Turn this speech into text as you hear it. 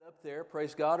up there.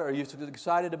 Praise God. Are you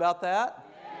excited about that?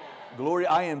 Yeah. Glory.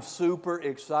 I am super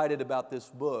excited about this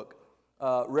book.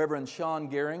 Reverend Sean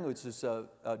Gehring, which is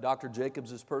Dr.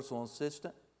 Jacobs' personal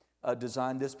assistant,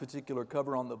 designed this particular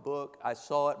cover on the book. I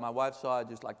saw it. My wife saw it.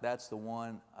 Just like, that's the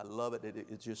one. I love it.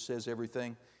 It just says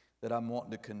everything that I'm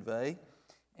wanting to convey.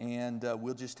 And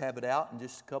we'll just have it out in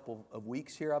just a couple of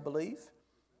weeks here, I believe.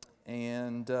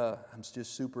 And I'm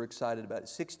just super excited about it.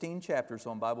 16 chapters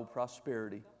on Bible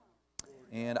prosperity.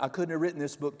 And I couldn't have written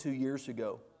this book 2 years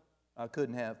ago. I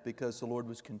couldn't have, because the Lord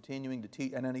was continuing to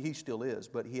teach, and He still is,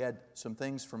 but He had some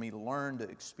things for me to learn, to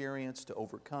experience, to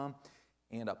overcome.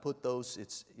 And I put those,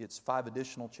 it's 5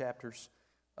 additional chapters.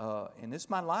 And it's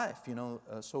my life,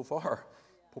 so far,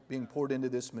 being poured into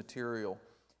this material.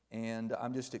 And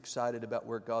I'm just excited about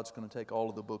where God's going to take all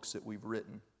of the books that we've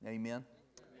written. Amen.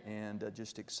 And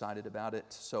just excited about it.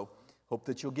 So hope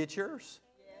that you'll get yours.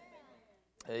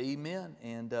 Amen.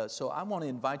 And so I want to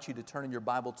invite you to turn in your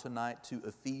Bible tonight to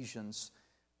Ephesians,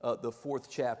 the 4th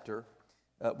chapter.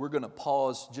 We're going to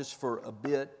pause just for a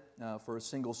bit for a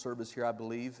single service here, I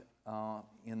believe,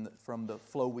 from the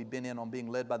flow we've been in on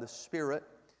being led by the Spirit.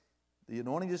 The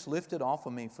anointing just lifted off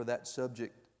of me for that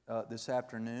subject this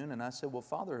afternoon. And I said, well,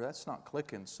 Father, that's not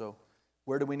clicking, so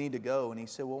where do we need to go? And He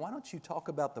said, well, why don't you talk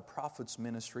about the prophet's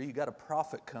ministry? You got a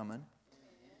prophet coming,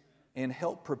 and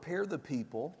help prepare the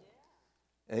people.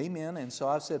 Amen. And so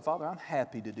I said, Father, I'm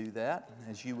happy to do that,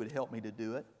 as you would help me to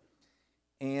do it.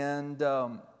 And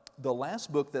the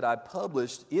last book that I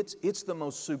published, it's the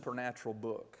most supernatural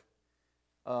book.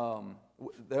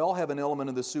 They all have an element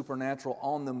of the supernatural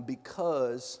on them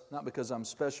not because I'm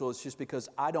special, it's just because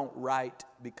I don't write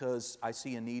because I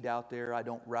see a need out there. I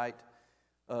don't write,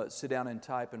 sit down and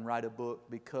type and write a book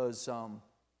because, I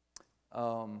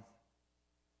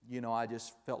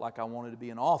just felt like I wanted to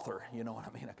be an author, you know what I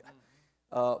mean?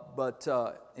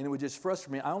 And it would just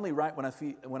frustrate me. I only write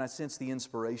when I sense the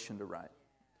inspiration to write,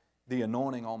 the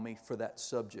anointing on me for that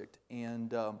subject.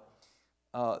 And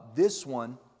this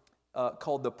one,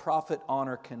 called The Prophet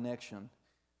Honor Connection,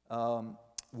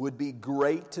 would be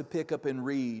great to pick up and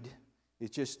read.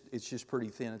 It's just pretty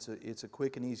thin. It's a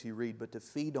quick and easy read, but to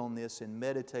feed on this and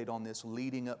meditate on this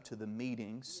leading up to the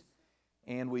meetings.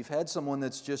 And we've had someone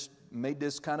that's just made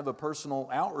this kind of a personal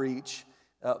outreach.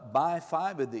 Buy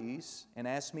 5 of these and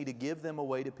ask me to give them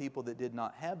away to people that did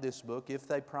not have this book if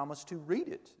they promise to read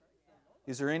it.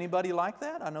 Is there anybody like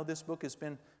that? I know this book has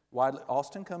been widely.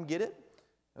 Austin, come get it.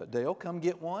 Dale, come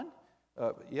get one.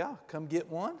 Come get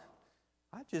one.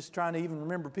 I'm just trying to even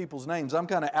remember people's names. I'm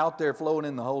kind of out there flowing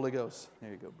in the Holy Ghost. There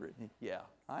you go, Brittany. Yeah,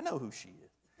 I know who she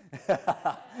is.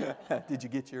 Did you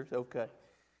get yours? Okay.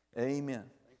 Amen.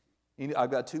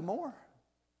 I've got 2 more.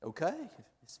 Okay.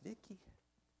 It's Vicky.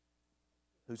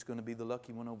 Who's going to be the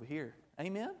lucky one over here?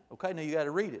 Amen? Okay, now you got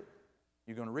to read it.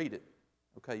 You're going to read it.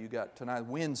 Okay, you got tonight,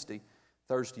 Wednesday,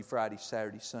 Thursday, Friday,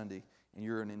 Saturday, Sunday. And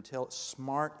you're an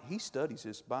smart, he studies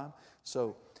this Bible.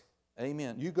 So,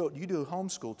 amen. You do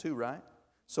homeschool too, right?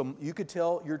 So you could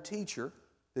tell your teacher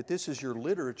that this is your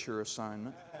literature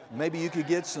assignment. Maybe you could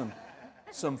get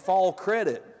some fall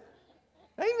credit.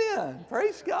 Amen.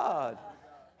 Praise God.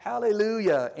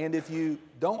 Hallelujah. And if you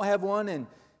don't have one, and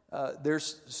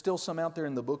there's still some out there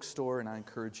in the bookstore, and I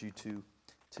encourage you to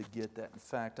get that. In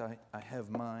fact, I have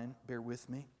mine. Bear with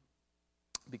me,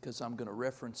 because I'm going to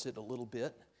reference it a little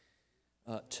bit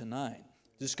tonight.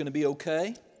 Is this going to be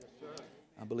okay? Yes, sir.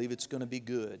 I believe it's going to be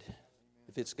good.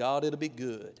 If it's God, it'll be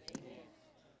good. Amen.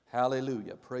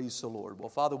 Hallelujah. Praise the Lord. Well,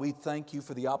 Father, we thank you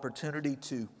for the opportunity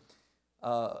to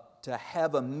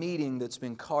have a meeting that's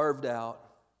been carved out,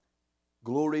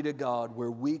 glory to God,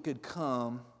 where we could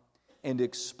come and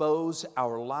expose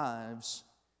our lives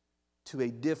to a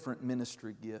different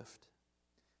ministry gift,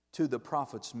 to the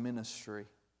prophet's ministry.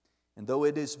 And though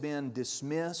it has been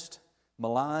dismissed,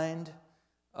 maligned,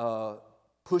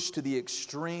 pushed to the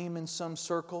extreme in some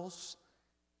circles,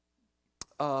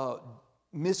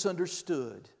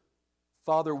 misunderstood,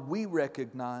 Father, we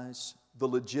recognize the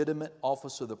legitimate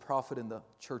office of the prophet in the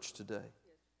church today.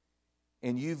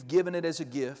 And you've given it as a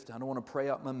gift. I don't want to pray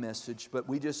out my message, but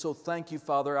we just so thank you,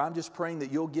 Father. I'm just praying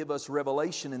that you'll give us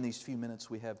revelation in these few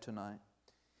minutes we have tonight.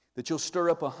 That you'll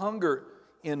stir up a hunger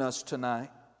in us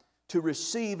tonight to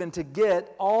receive and to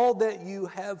get all that you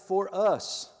have for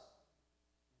us.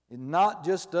 And not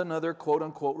just another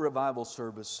quote-unquote revival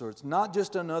service, or it's not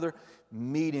just another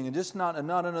meeting, and just not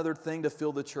another thing to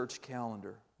fill the church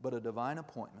calendar, but a divine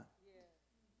appointment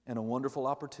and a wonderful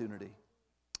opportunity.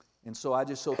 And so I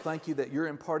just so thank you that you're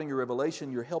imparting your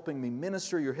revelation, you're helping me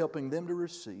minister, you're helping them to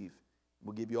receive.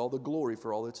 We'll give you all the glory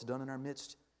for all that's done in our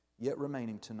midst, yet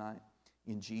remaining tonight.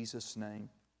 In Jesus' name,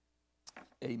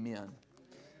 amen.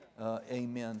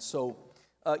 Amen. So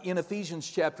in Ephesians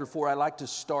chapter 4, I'd like to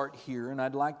start here, and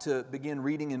I'd like to begin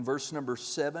reading in verse number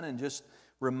 7 and just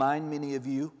remind many of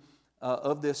you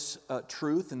of this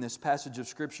truth in this passage of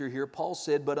Scripture here. Paul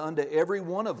said, "But unto every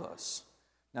one of us,"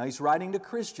 now he's writing to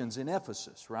Christians in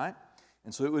Ephesus, right?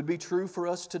 And so it would be true for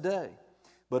us today.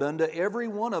 "But unto every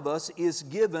one of us is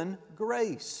given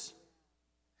grace."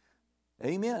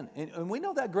 Amen. And we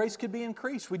know that grace could be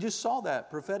increased. We just saw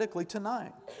that prophetically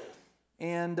tonight.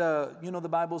 And, the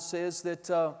Bible says that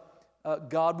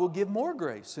God will give more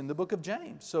grace in the book of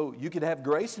James. So you could have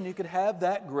grace and you could have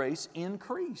that grace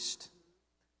increased.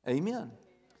 Amen.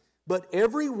 But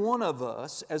every one of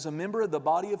us, as a member of the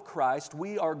body of Christ,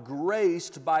 we are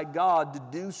graced by God to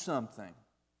do something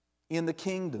in the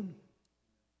kingdom.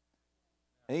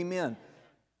 Amen.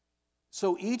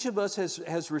 So each of us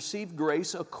has received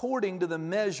grace according to the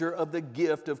measure of the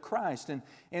gift of Christ.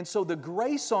 And so the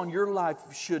grace on your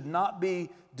life should not be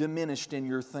diminished in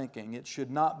your thinking. It should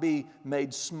not be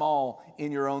made small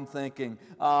in your own thinking.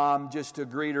 I'm just a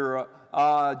greeter,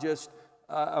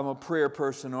 I'm a prayer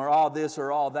person, or all this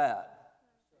or all that.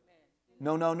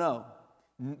 No.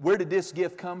 Where did this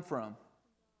gift come from?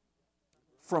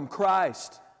 From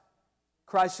Christ.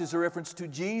 Christ is a reference to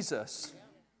Jesus.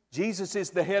 Jesus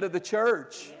is the head of the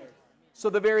church. So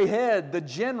the very head, the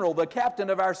general, the captain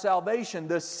of our salvation,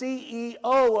 the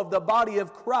CEO of the body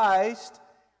of Christ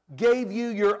gave you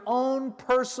your own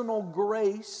personal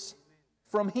grace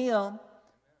from Him.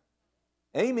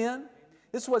 Amen.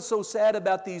 This is what's so sad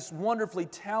about these wonderfully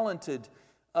talented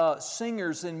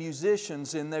singers and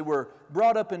musicians, and they were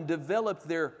brought up and developed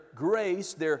their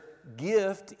grace, their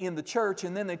gift in the church,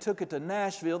 and then they took it to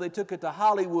Nashville, they took it to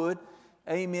Hollywood,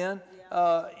 amen,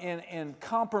 and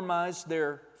compromised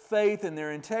their faith and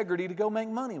their integrity to go make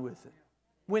money with it.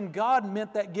 When God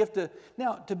meant that gift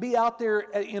to be out there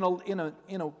in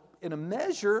a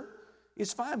measure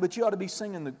is fine, but you ought to be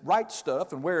singing the right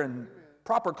stuff and wearing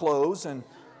proper clothes and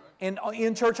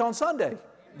in church on Sunday.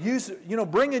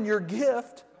 Bringing your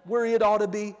gift where it ought to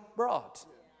be brought.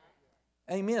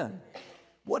 Amen.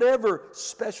 Whatever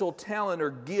special talent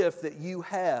or gift that you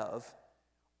have,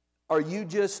 are you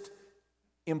just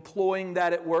employing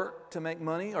that at work to make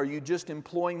money? Are you just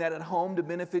employing that at home to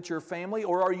benefit your family?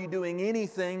 Or are you doing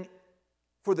anything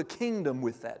for the kingdom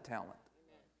with that talent?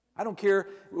 I don't care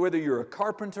whether you're a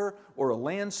carpenter or a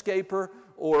landscaper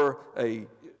or a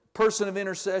person of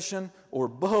intercession or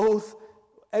both.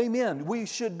 Amen. We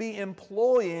should be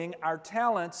employing our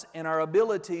talents and our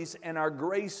abilities and our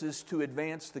graces to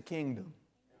advance the kingdom.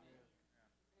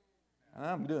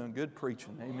 I'm doing good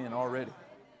preaching. Amen already.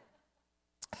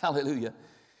 Hallelujah.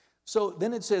 So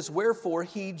then it says, "Wherefore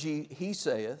he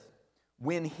saith,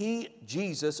 when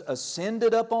Jesus,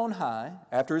 ascended up on high,"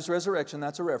 after His resurrection,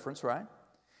 that's a reference, right?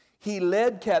 "He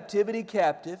led captivity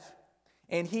captive,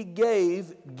 and He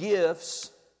gave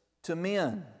gifts to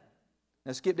men."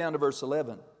 Now skip down to verse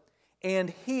 11. "And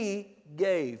He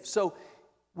gave." So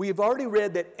we've already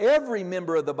read that every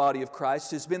member of the body of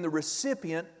Christ has been the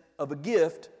recipient of a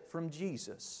gift from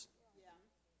Jesus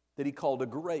that He called a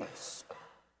grace.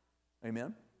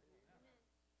 Amen.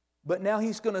 But now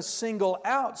He's going to single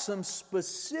out some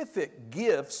specific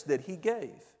gifts that He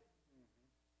gave.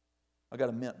 I got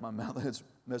a mint in my mouth that's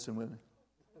messing with me.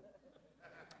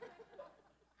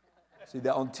 See,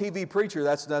 that on TV preacher,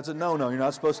 that's a no-no. You're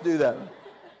not supposed to do that.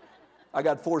 I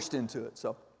got forced into it,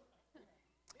 so.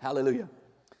 Hallelujah.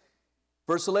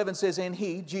 Verse 11 says, "And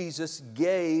He," Jesus,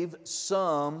 "gave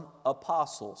some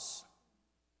apostles."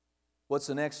 What's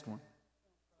the next one?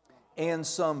 "And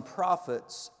some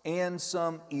prophets, and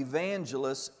some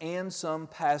evangelists, and some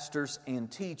pastors and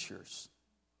teachers."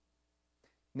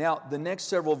 Now, the next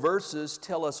several verses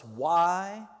tell us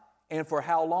why and for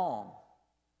how long.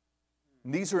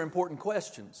 And these are important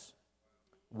questions.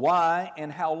 Why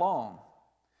and how long?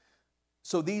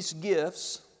 So these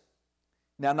gifts,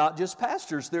 now not just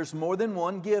pastors, there's more than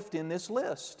one gift in this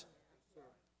list.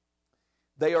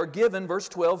 They are given, verse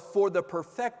 12, "for the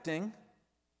perfecting,"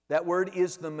 that word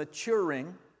is the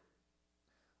maturing,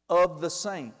 "of the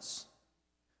saints,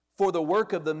 for the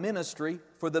work of the ministry,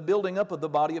 for the building up of the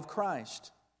body of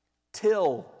Christ."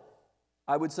 Till,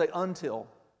 I would say until.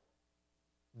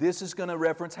 This is going to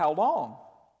reference how long?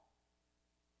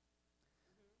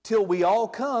 Till we all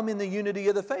come in the unity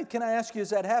of the faith. Can I ask you, has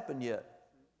that happened yet?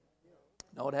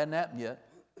 No, it hadn't happened yet.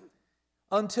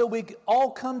 Until we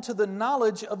all come to the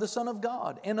knowledge of the Son of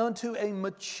God, and unto a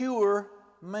mature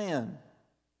man,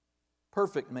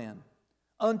 perfect man,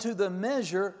 unto the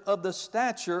measure of the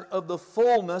stature of the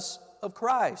fullness of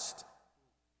Christ.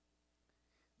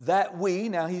 That we,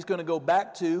 now he's going to go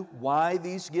back to why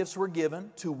these gifts were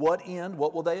given, to what end,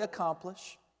 what will they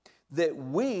accomplish? that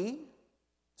we,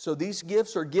 so these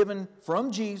gifts are given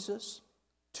from Jesus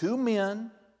to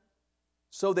men,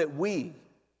 so that we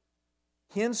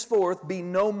henceforth be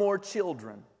no more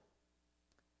children,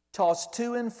 tossed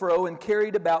to and fro and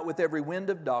carried about with every wind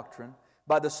of doctrine,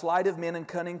 by the sleight of men and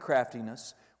cunning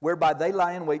craftiness, whereby they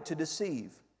lie in wait to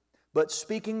deceive. But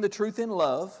speaking the truth in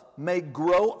love, may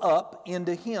grow up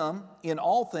into Him in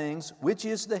all things, which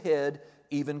is the head,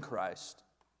 even Christ,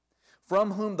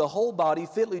 from whom the whole body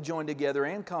fitly joined together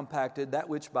and compacted, that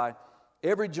which by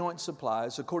every joint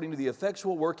supplies, according to the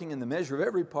effectual working in the measure of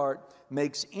every part,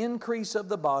 makes increase of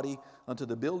the body unto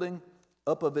the building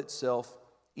up of itself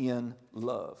in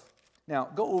love. Now,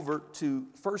 go over to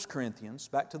 1 Corinthians,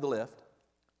 back to the left,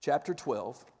 chapter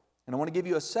 12, and I want to give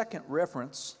you a second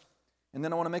reference, and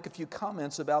then I want to make a few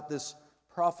comments about this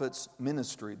prophet's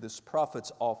ministry, this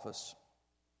prophet's office.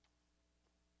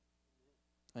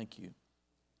 Thank you.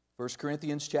 1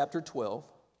 Corinthians chapter 12.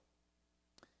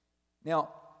 Now,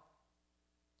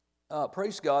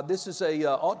 praise God, this is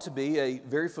ought to be a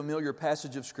very familiar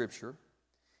passage of Scripture.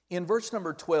 In verse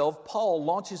number 12, Paul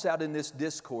launches out in this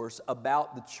discourse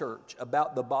about the church,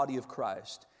 about the body of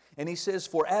Christ. And he says,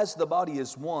 "For as the body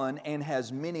is one and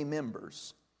has many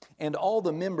members, and all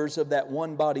the members of that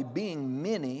one body being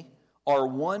many are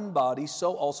one body,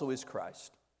 so also is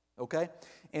Christ." Okay?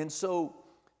 And so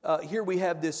here we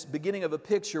have this beginning of a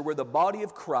picture where the body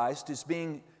of Christ is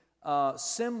being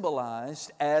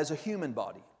symbolized as a human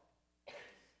body.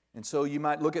 And so you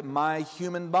might look at my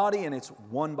human body and it's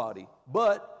one body.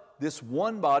 But this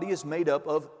one body is made up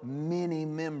of many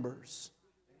members.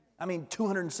 I mean,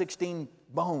 216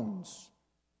 bones,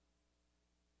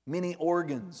 many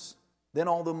organs, then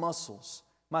all the muscles,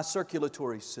 my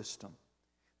circulatory system,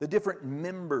 the different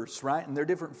members, right? And their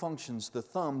different functions, the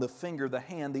thumb, the finger, the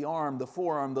hand, the arm, the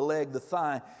forearm, the leg, the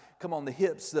thigh, come on, the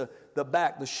hips, the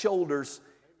back, the shoulders.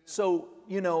 So,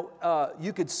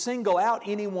 you could single out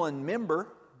any one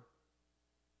member,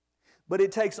 but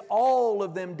it takes all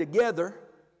of them together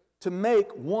to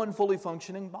make one fully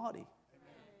functioning body.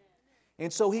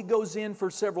 And so he goes in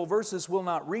for several verses, we'll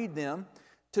not read them,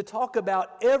 to talk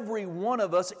about every one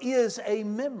of us is a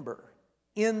member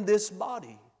in this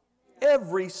body.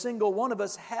 Every single one of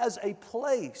us has a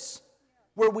place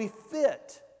where we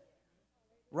fit,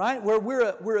 right? Where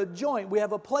we're a joint, we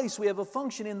have a place, we have a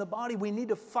function in the body. We need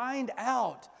to find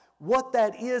out what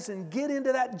that is and get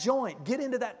into that joint, get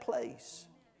into that place.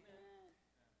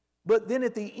 But then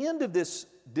at the end of this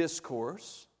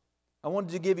discourse, I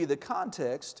wanted to give you the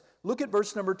context. Look at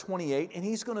verse number 28, and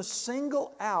he's going to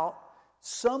single out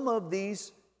some of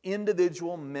these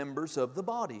individual members of the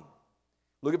body.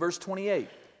 Look at verse 28.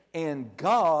 "And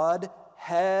God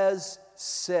has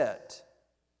set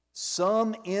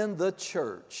some in the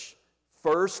church,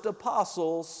 first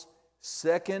apostles,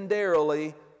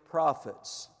 secondarily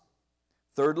prophets,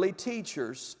 thirdly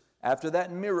teachers, after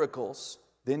that miracles,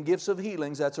 then gifts of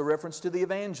healings," that's a reference to the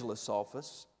evangelist's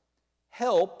office,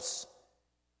 "helps,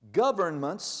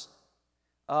 governments,"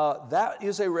 that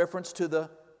is a reference to the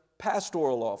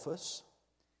pastoral office,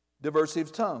 "diversity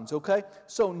of tongues." Okay?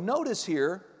 So notice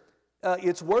here,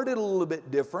 it's worded a little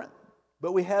bit different,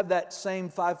 but we have that same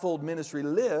fivefold ministry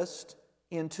list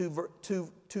in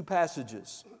two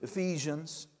passages,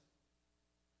 Ephesians,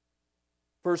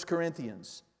 1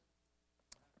 Corinthians.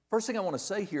 First thing I want to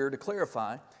say here to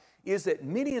clarify is that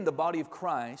many in the body of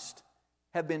Christ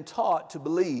have been taught to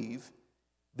believe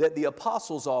that the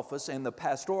apostles' office and the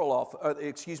pastoral office,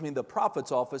 the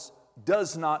prophet's office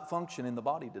does not function in the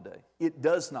body today. It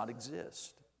does not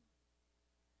exist.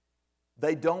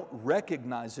 They don't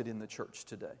recognize it in the church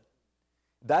today.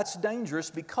 That's dangerous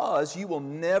because you will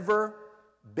never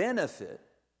benefit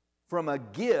from a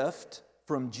gift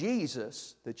from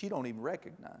Jesus that you don't even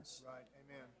recognize. Right,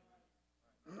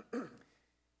 amen.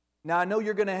 Now, I know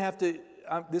you're going to have to,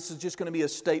 this is just going to be a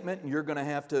statement and you're going to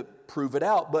have to prove it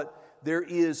out, but there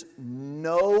is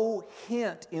no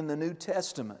hint in the New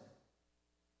Testament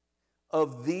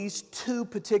of these two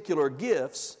particular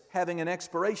gifts having an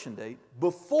expiration date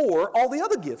before all the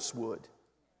other gifts would.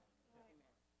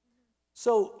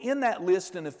 So in that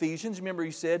list in Ephesians, remember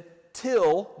he said,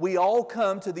 till we all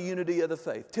come to the unity of the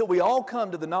faith, till we all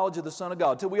come to the knowledge of the Son of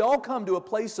God, till we all come to a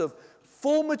place of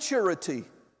full maturity.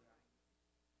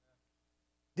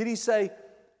 Did he say,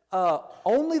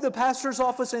 only the pastor's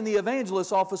office and the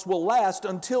evangelist's office will last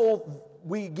until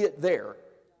we get there?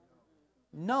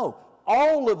 No.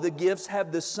 All of the gifts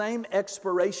have the same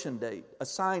expiration date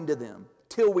assigned to them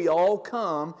till we all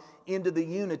come into the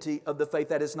unity of the faith.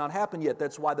 That has not happened yet.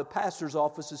 That's why the pastor's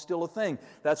office is still a thing.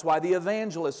 That's why the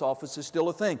evangelist's office is still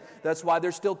a thing. That's why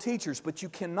there's still teachers. But you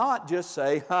cannot just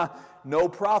say, no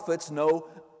prophets, no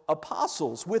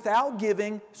apostles without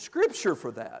giving scripture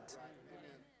for that.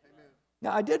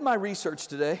 Now, I did my research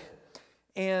today,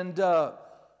 and the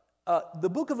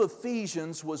book of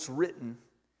Ephesians was written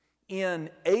in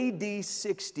AD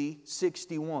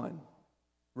 60-61,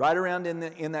 right around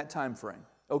in that time frame.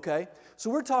 Okay? So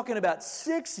we're talking about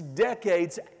 6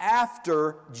 decades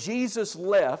after Jesus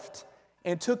left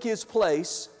and took his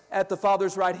place at the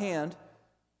Father's right hand.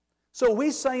 So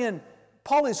we're saying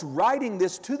Paul is writing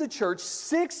this to the church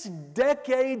 6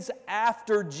 decades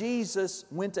after Jesus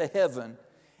went to heaven.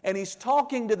 And he's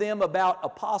talking to them about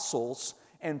apostles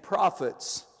and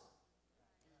prophets,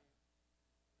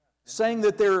 saying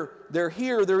that they're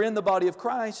here, they're in the body of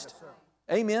Christ.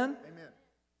 Yes, amen? Amen.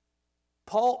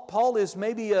 Paul is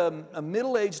maybe a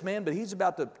middle-aged man, but he's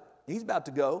about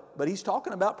to go. But he's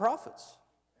talking about prophets.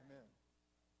 Amen.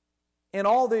 And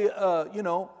all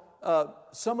the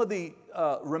some of the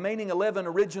remaining 11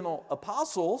 original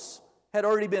apostles had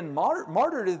already been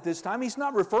martyred at this time. He's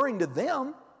not referring to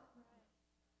them,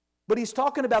 but he's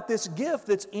talking about this gift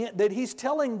that he's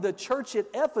telling the church at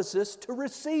Ephesus to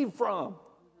receive from.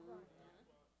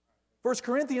 1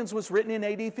 Corinthians was written in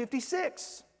AD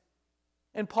 56.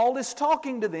 And Paul is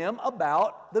talking to them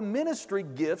about the ministry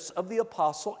gifts of the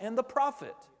apostle and the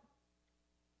prophet.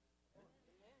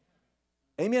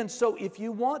 Amen. So if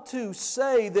you want to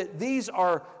say that these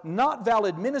are not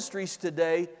valid ministries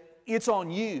today, it's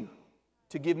on you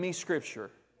to give me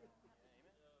scripture.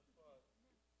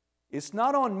 It's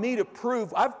not on me to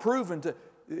prove. I've proven to.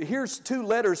 Here's 2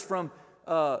 letters from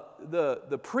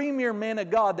the premier man of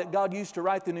God that God used to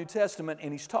write the New Testament,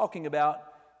 and he's talking about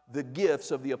the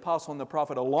gifts of the apostle and the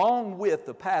prophet, along with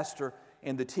the pastor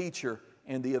and the teacher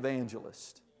and the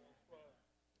evangelist.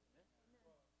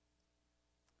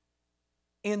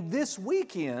 And this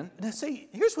weekend, now see,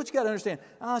 here's what you got to understand.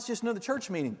 It's just another church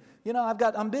meeting.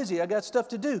 I'm busy. I got stuff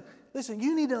to do. Listen,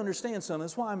 you need to understand something.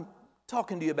 That's why I'm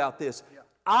talking to you about this. Yeah.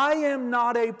 I am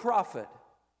not a prophet.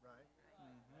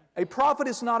 Right. A prophet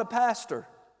is not a pastor.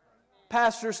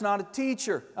 Pastor's not a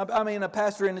teacher. I mean, a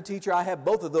pastor and a teacher, I have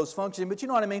both of those functioning, but you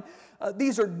know what I mean?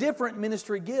 These are different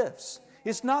ministry gifts.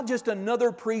 It's not just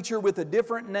another preacher with a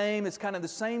different name. It's kind of the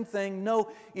same thing.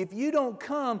 No, if you don't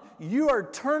come, you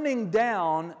are turning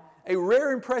down a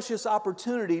rare and precious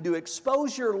opportunity to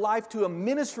expose your life to a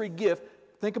ministry gift.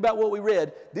 Think about what we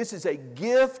read. This is a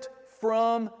gift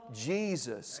from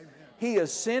Jesus. Amen. He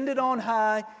ascended on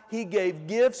high. He gave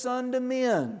gifts unto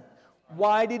men.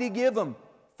 Why did He give them?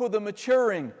 For the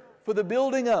maturing, for the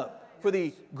building up, for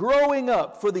the growing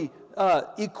up, for the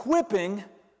equipping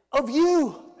of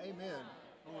you. Amen.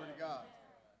 Glory to God.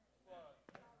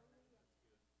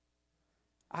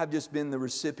 I've just been the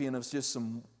recipient of just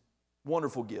some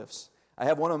wonderful gifts. I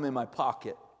have one of them in my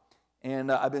pocket,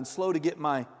 and I've been slow to get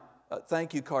my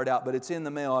thank you card out, but it's in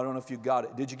the mail. I don't know if you got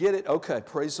it. Did you get it? Okay,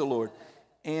 praise the Lord.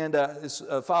 And it's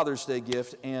a Father's Day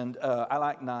gift, and I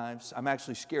like knives. I'm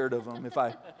actually scared of them. If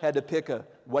I had to pick a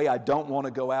way I don't want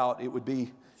to go out, it would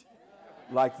be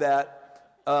like that.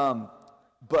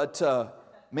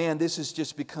 Man, this has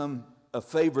just become a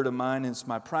favorite of mine, and it's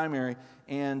my primary,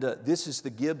 and this is the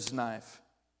Gibbs knife.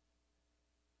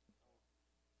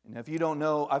 And if you don't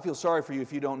know, I feel sorry for you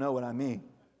if you don't know what I mean.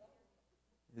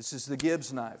 This is the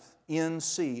Gibbs knife,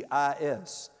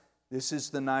 NCIS. This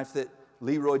is the knife that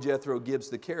Leroy Jethro Gibbs,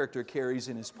 the character, carries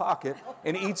in his pocket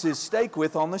and eats his steak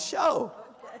with on the show.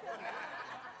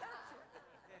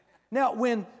 Now,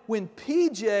 when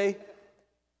PJ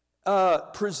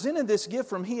presented this gift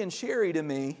from he and Sherry to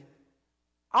me,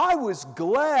 I was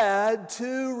glad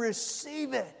to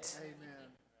receive it. Amen.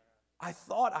 I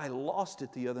thought I lost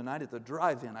it the other night at the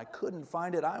drive-in. I couldn't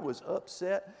find it. I was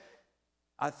upset.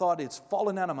 I thought it's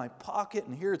fallen out of my pocket,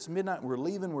 and here it's midnight, and we're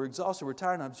leaving, we're exhausted, we're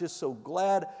tired, and I'm just so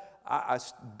glad. I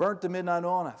burnt the midnight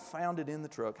oil, and I found it in the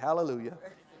truck. Hallelujah.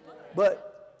 But,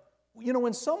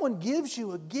 when someone gives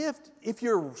you a gift, if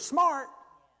you're smart,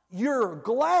 you're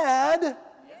glad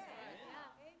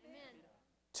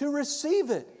to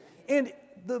receive it. And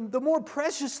the more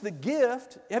precious the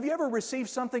gift, have you ever received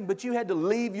something but you had to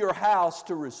leave your house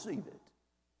to receive it?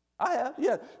 I have,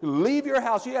 yeah. Leave your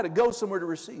house, you had to go somewhere to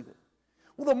receive it.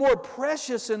 Well, the more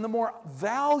precious and the more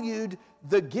valued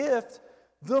the gift,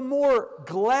 the more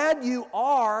glad you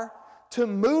are to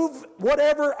move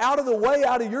whatever out of the way,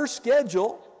 out of your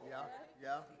schedule.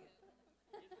 Yeah.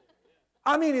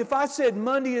 I mean, if I said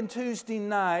Monday and Tuesday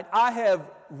night, I have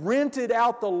rented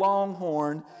out the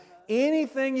Longhorn.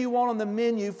 Anything you want on the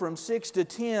menu from 6 to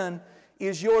 10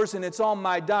 is yours, and it's on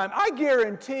my dime. I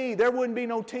guarantee there wouldn't be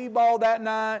no T-ball that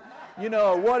night,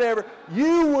 whatever.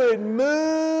 You would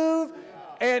move,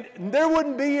 and there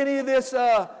wouldn't be any of this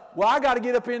Well, I got to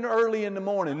get up in early in the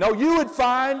morning. No, you would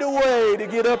find a way to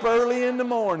get up early in the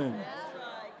morning.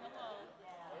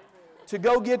 To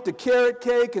go get the carrot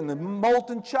cake and the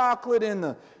molten chocolate and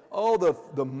the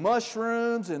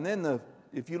mushrooms, and then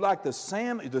if you like the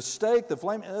salmon, the steak, the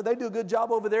flame, they do a good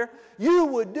job over there. You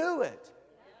would do it.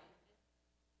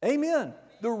 Amen.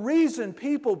 The reason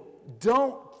people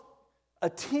don't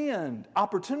attend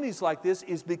opportunities like this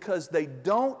is because they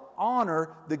don't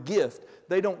honor the gift.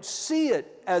 They don't see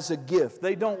it as a gift.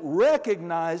 They don't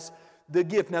recognize the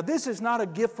gift. Now, this is not a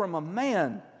gift from a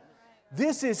man.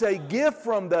 This is a gift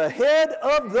from the head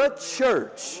of the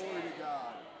church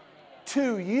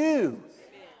to you.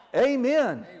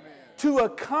 Amen. To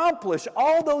accomplish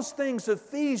all those things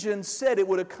Ephesians said it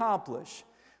would accomplish.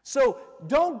 So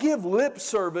don't give lip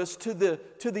service to the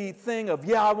thing of,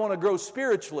 yeah, I want to grow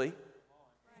spiritually,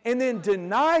 and then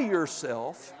deny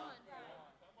yourself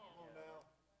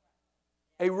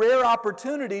a rare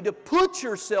opportunity to put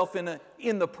yourself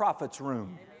in the prophet's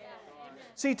room.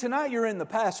 See, tonight you're in the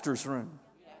pastor's room.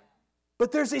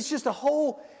 But it's just a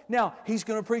whole... Now, he's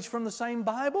going to preach from the same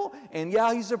Bible, and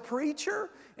yeah, he's a preacher,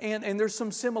 and there's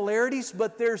some similarities,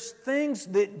 but there's things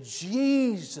that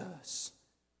Jesus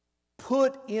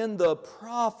put in the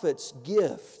prophet's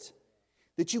gift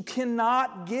that you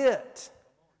cannot get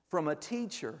from a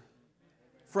teacher,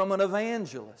 from an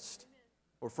evangelist,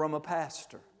 or from a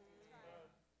pastor.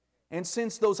 And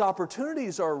since those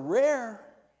opportunities are rare,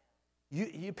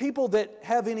 you people that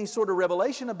have any sort of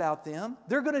revelation about them,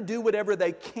 they're going to do whatever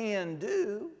they can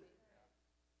do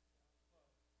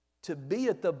to be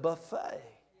at the buffet.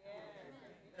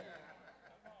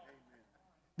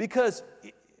 Because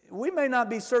we may not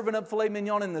be serving up filet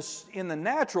mignon in the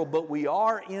natural, but we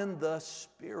are in the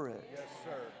Spirit. Yes,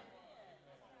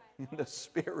 sir. In the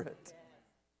Spirit.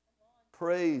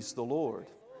 Praise the Lord.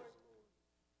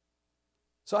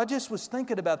 So I just was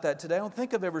thinking about that today. I don't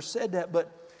think I've ever said that,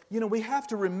 but we have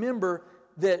to remember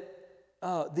that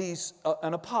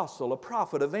an apostle, a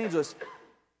prophet, evangelist,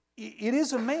 it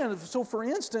is a man. So for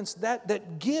instance,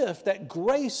 that gift, that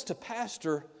grace to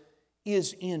pastor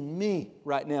is in me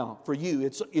right now for you.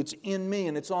 It's in me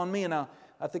and it's on me. And I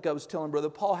think I was telling Brother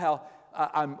Paul how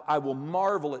I will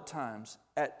marvel at times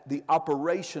at the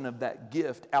operation of that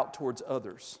gift out towards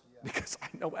others, because I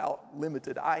know how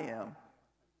limited I am.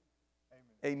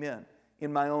 Amen.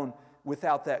 In my own,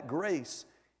 without that grace.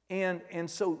 And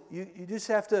so you just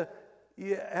have to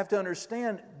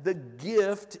understand the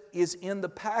gift is in the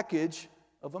package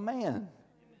of a man.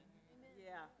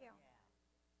 Yeah.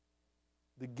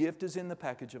 The gift is in the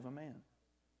package of a man.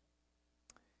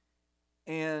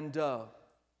 And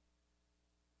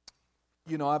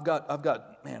I've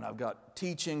got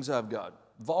teachings, I've got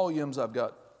volumes, I've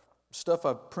got stuff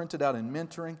I've printed out in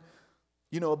mentoring,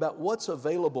 about what's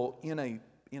available in a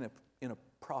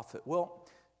prophet. Well,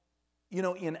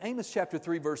 in Amos chapter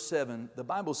 3, verse 7, the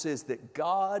Bible says that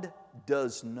God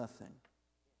does nothing.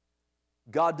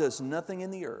 God does nothing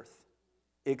in the earth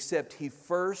except He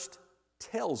first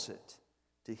tells it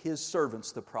to His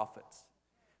servants, the prophets.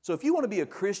 So if you want to be a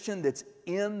Christian that's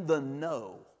in the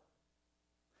know,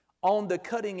 on the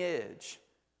cutting edge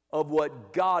of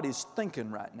what God is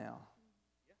thinking right now.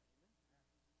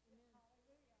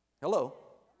 Hello?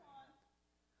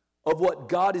 Of what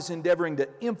God is endeavoring to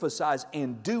emphasize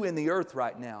and do in the earth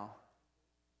right now,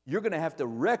 you're going to have to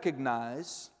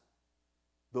recognize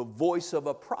the voice of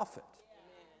a prophet.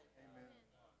 Amen.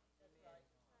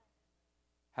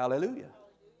 Hallelujah.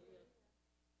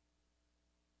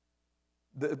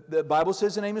 The Bible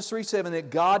says in Amos 3:7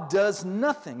 that God does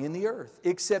nothing in the earth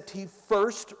except He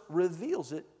first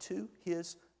reveals it to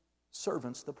His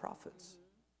servants, the prophets.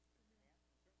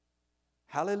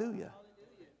 Hallelujah.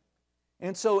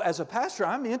 And so as a pastor,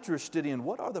 I'm interested in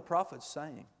what are the prophets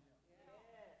saying?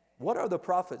 What are the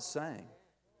prophets saying?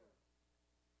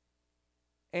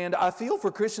 And I feel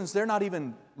for Christians, they're not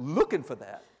even looking for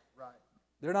that. Right.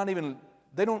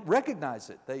 They don't recognize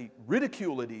it. They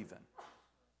ridicule it even.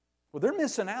 Well, they're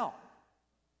missing out.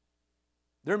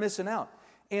 They're missing out.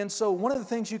 And so one of the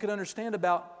things you can understand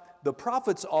about the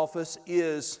prophet's office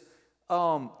is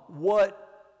what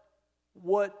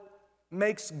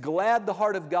makes glad the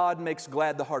heart of God makes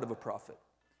glad the heart of a prophet.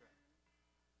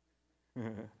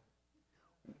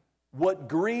 What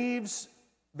grieves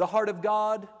the heart of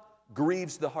God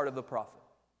grieves the heart of the prophet.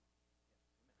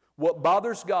 What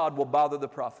bothers God will bother the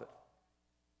prophet.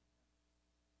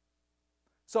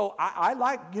 So I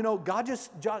like, God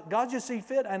just see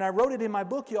fit, and I wrote it in my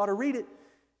book. You ought to read it.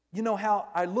 How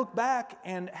I look back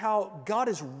and how God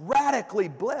has radically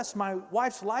blessed my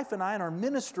wife's life and I and our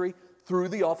ministry through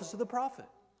the office of the prophet.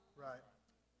 Right.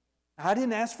 I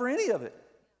didn't ask for any of it.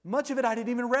 Much of it I didn't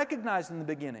even recognize in the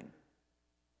beginning.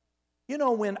 You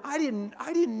know, when I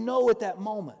didn't know at that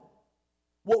moment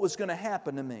what was going to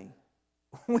happen to me.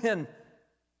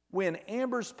 When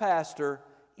Amber's pastor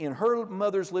in her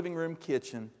mother's living room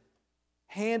kitchen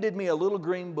handed me a little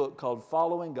green book called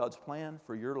Following God's Plan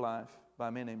for Your Life by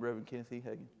a man named Reverend Kenneth E.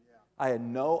 Hagin. I had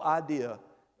no idea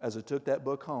as I took that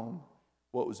book home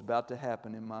what was about to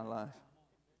happen in my life.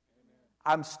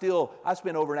 I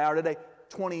spent over an hour today,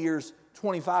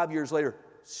 25 years later,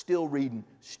 still reading,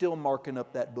 still marking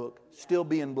up that book, still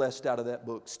being blessed out of that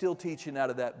book, still teaching out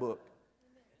of that book.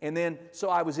 And then, so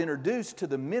I was introduced to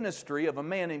the ministry of a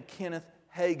man named Kenneth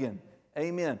Hagin.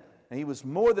 Amen. And he was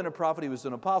more than a prophet, he was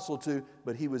an apostle too,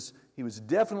 but he was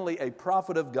definitely a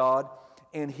prophet of God,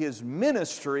 and his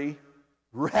ministry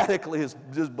radically has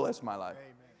just blessed my life.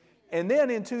 Amen. And then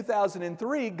in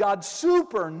 2003, God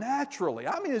supernaturally,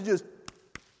 it's just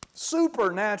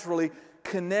supernaturally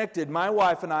connected my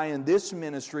wife and I in this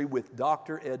ministry with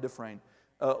Dr. Ed Dufresne,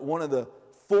 one of the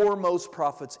foremost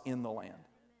prophets in the land.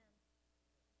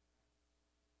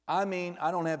 I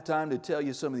don't have time to tell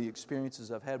you some of the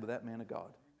experiences I've had with that man of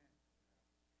God.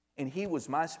 And he was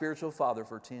my spiritual father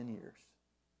for 10 years.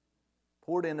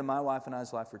 Poured into my wife and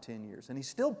I's life for 10 years. And he's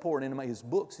still pouring into his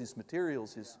books, his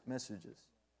materials, his messages.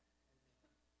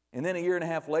 And then a year and a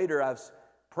half later, I was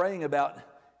praying about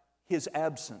his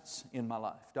absence in my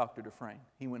life, Dr. Dufresne.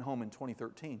 He went home in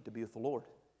 2013 to be with the Lord.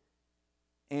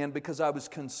 And because I was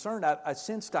concerned, I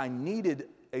sensed I needed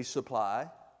a supply,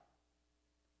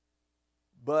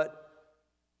 but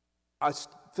I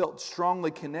felt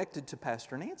strongly connected to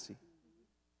Pastor Nancy.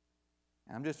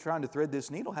 I'm just trying to thread this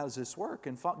needle. How does this work?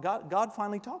 And God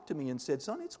finally talked to me and said,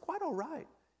 son, it's quite all right.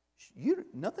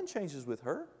 Nothing changes with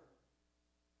her.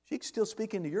 She can still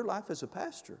speak into your life as a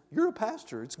pastor. You're a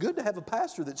pastor. It's good to have a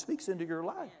pastor that speaks into your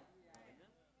life.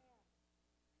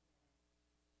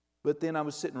 But then I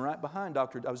was sitting right behind I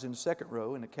was in the second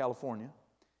row in California.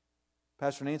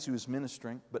 Pastor Nancy was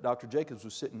ministering, but Dr. Jacobs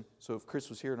was sitting. So if Chris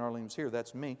was here and Arlene was here,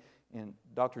 that's me. And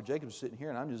Dr. Jacobs was sitting here,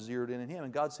 and I'm just zeroed in on him.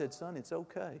 And God said, son, it's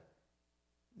okay.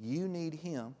 You need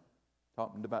him,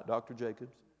 talking about Dr.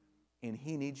 Jacobs, and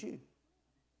he needs you.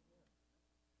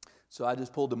 So I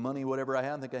just pulled the money, whatever I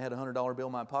had. I think I had a $100 bill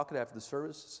in my pocket after the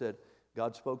service. Said,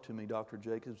 God spoke to me, Dr.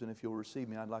 Jacobs, and if you'll receive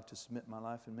me, I'd like to submit my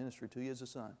life and ministry to you as a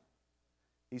son.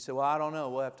 He said, well, I don't know.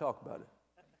 We'll have to talk about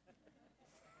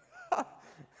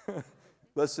it.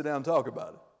 Let's sit down and talk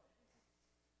about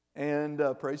it.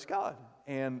 And praise God.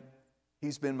 And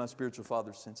he's been my spiritual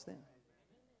father since then.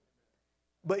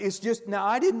 But it's just, now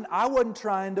I wasn't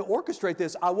trying to orchestrate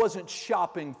this. I wasn't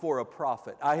shopping for a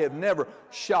prophet. I have never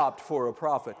shopped for a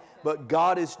prophet. But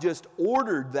God has just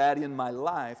ordered that in my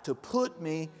life to put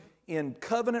me in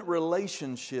covenant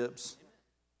relationships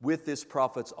with this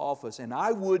prophet's office. And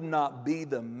I would not be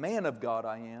the man of God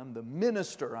I am, the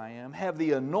minister I am, have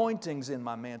the anointings in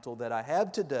my mantle that I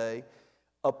have today,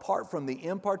 apart from the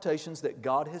impartations that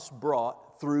God has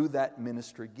brought through that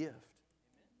ministry gift.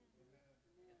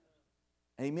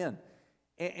 Amen.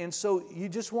 And so you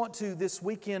just want to, this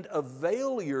weekend,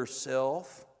 avail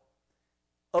yourself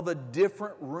of a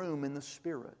different room in the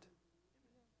Spirit.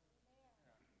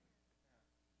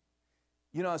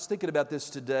 You know, I was thinking about this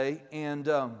today, and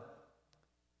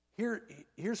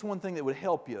here's one thing that would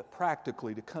help you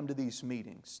practically to come to these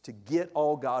meetings, to get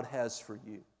all God has for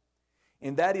you.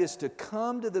 And that is to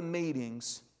come to the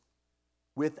meetings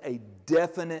with a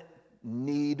definite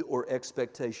need or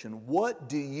expectation. What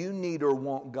do you need or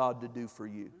want God to do for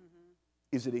you?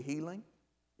 Is it a healing?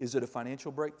 Is it a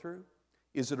financial breakthrough?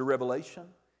 Is it a revelation?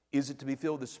 Is it to be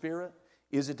filled with the Spirit?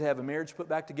 Is it to have a marriage put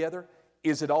back together?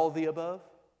 Is it all of the above?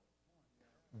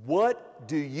 What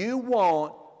do you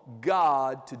want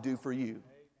God to do for you?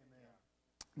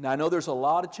 Now, I know there's a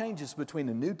lot of changes between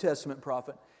a New Testament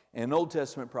prophet and an Old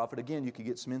Testament prophet. Again, you could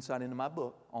get some insight into my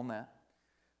book on that.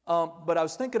 But I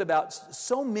was thinking about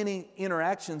so many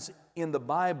interactions in the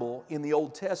Bible, in the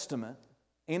Old Testament,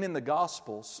 and in the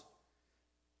Gospels,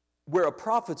 where a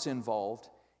prophet's involved,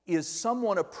 is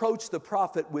someone approached the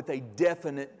prophet with a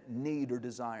definite need or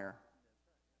desire.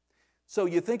 So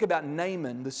you think about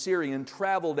Naaman, the Syrian,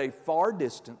 traveled a far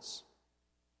distance.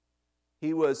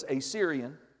 He was a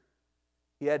Syrian.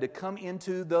 He had to come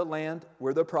into the land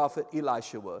where the prophet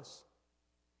Elisha was.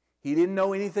 He didn't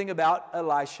know anything about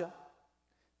Elisha.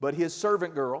 But his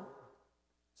servant girl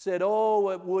said,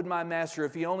 oh, would my master,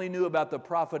 if he only knew about the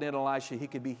prophet and Elisha, he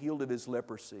could be healed of his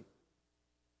leprosy.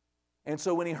 And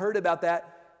so when he heard about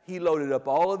that, he loaded up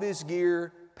all of his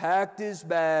gear, packed his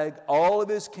bag, all of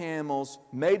his camels,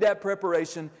 made that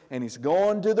preparation, and he's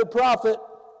going to the prophet.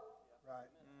 Right.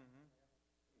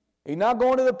 He's not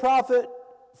going to the prophet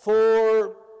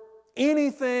for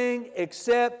anything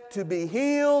except to be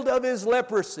healed of his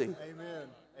leprosy. Amen.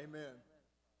 Amen.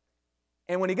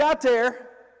 And when he got there,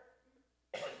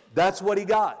 that's what he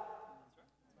got.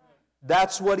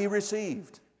 That's what he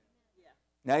received.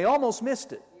 Now, he almost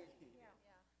missed it.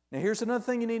 Now, here's another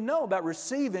thing you need to know about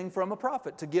receiving from a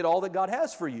prophet to get all that God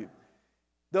has for you.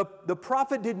 The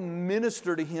prophet didn't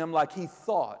minister to him like he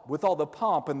thought, with all the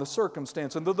pomp and the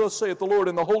circumstance, and thus saith the Lord,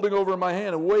 and the holding over my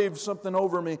hand and wave something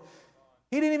over me.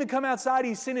 He didn't even come outside.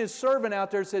 He sent his servant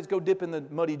out there and says, go dip in the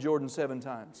muddy Jordan 7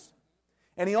 times.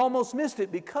 And he almost missed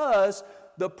it because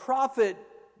the prophet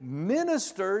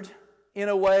ministered in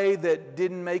a way that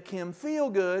didn't make him feel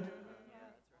good.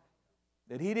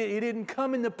 That he didn't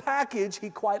come in the package he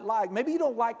quite liked. Maybe you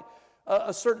don't like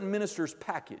a certain minister's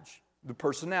package, the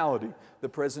personality, the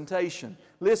presentation.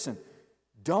 Listen,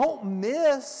 don't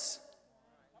miss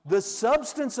the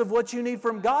substance of what you need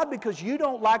from God because you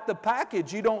don't like the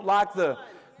package. You don't like the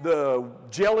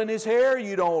gel in his hair.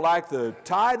 You don't like the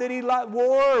tie that he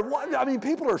wore. I mean,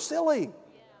 people are silly.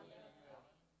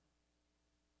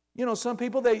 You know, some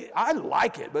people, I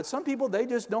like it, but some people, they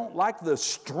just don't like the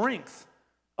strength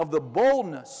of the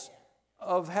boldness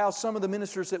of how some of the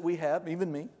ministers that we have,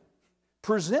 even me,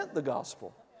 present the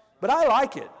gospel. But I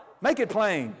like it. Make it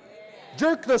plain.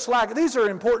 Jerk the slack. These are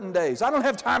important days. I don't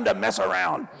have time to mess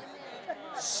around.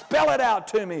 Spell it out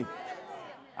to me.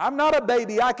 I'm not a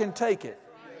baby. I can take it.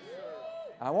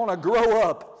 I want to grow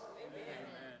up.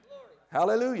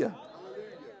 Hallelujah.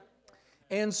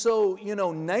 And so, you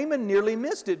know, Naaman nearly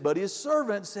missed it, but his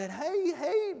servant said, hey,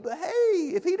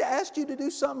 if he'd asked you to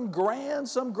do something grand,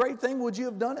 some great thing, would you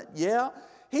have done it? Yeah.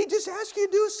 He just asked you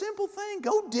to do a simple thing.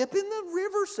 Go dip in the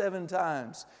river 7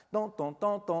 times. Don't.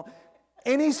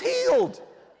 And he's healed.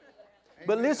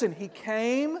 But listen, he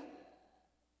came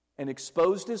and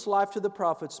exposed his life to the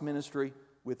prophet's ministry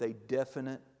with a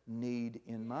definite need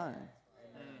in mind.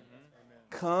 Amen.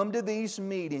 Come to these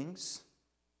meetings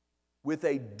with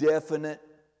a definite.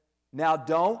 Now,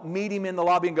 don't meet him in the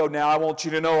lobby and go, now I want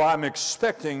you to know I'm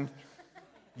expecting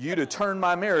you to turn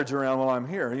my marriage around while I'm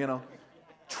here, you know.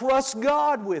 Trust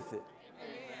God with it.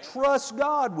 Trust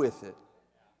God with it.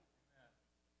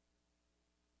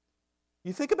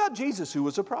 You think about Jesus, who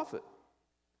was a prophet.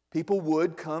 People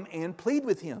would come and plead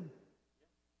with him.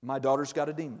 My daughter's got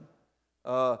a demon.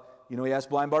 He asked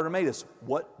blind Bartimaeus,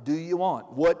 what do you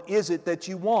want? What is it that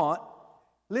you want?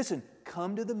 Listen,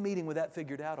 come to the meeting with that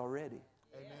figured out already.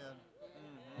 Amen.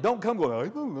 Don't come going, I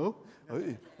don't know.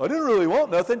 I didn't really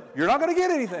want nothing. You're not going to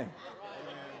get anything.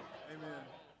 Amen.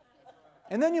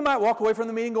 And then you might walk away from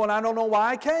the meeting going, I don't know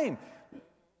why I came.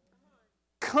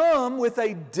 Come with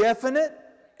a definite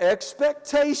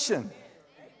expectation.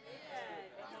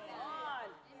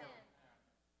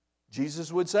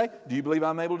 Jesus would say, do you believe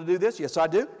I'm able to do this? Yes, I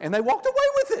do. And they walked away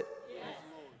with it.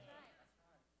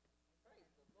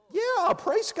 Yeah,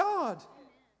 praise God.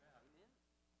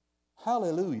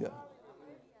 Hallelujah.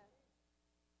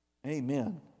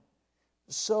 Amen.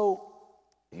 So,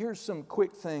 here's some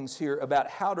quick things here about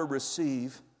how to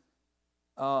receive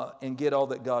and get all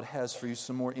that God has for you.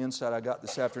 Some more insight I got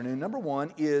this afternoon. Number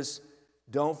 1 is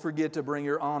don't forget to bring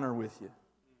your honor with you.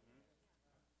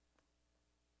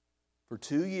 For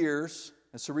 2 years,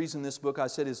 that's the reason this book I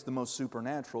said is the most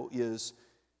supernatural, is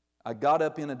I got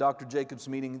up in a Dr. Jacobs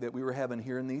meeting that we were having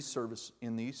here in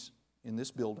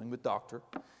this building with Doctor,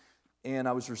 and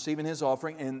I was receiving his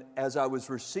offering, and as I was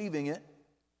receiving it,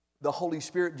 the Holy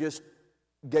Spirit just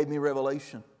gave me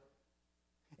revelation.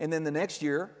 And then the next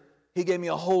year, he gave me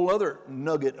a whole other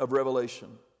nugget of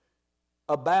revelation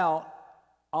about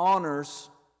honor's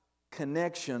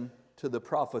connection to the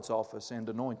prophet's office and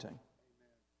anointing.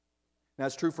 Now,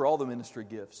 it's true for all the ministry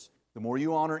gifts. The more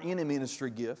you honor any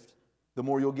ministry gift, the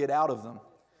more you'll get out of them.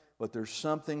 But there's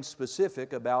something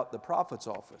specific about the prophet's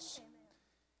office.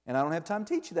 And I don't have time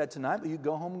to teach you that tonight, but you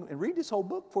go home and read this whole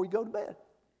book before you go to bed.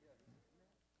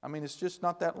 I mean, it's just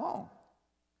not that long.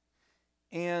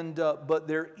 And but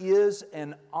there is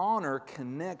an honor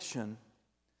connection.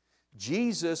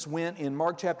 Jesus went in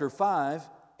Mark chapter 5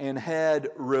 and had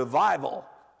revival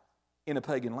in a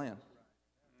pagan land.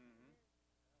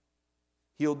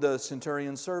 Healed the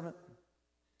centurion's servant,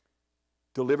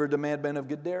 delivered the madman of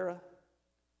Gadara,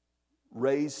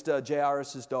 raised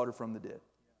Jairus' daughter from the dead.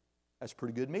 That's a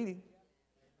pretty good meeting.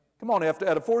 Come on, out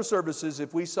of 4 services,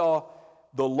 if we saw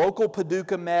the local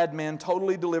Paducah madman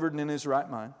totally delivered and in his right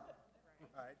mind,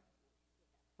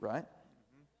 right?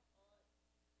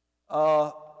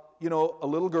 A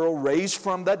little girl raised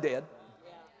from the dead,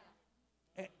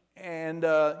 and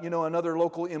another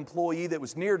local employee that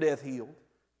was near death healed.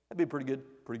 That'd be a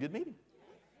pretty good meeting.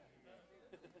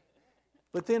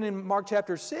 But then in Mark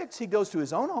chapter 6, he goes to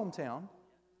his own hometown.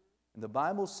 And the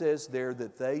Bible says there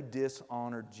that they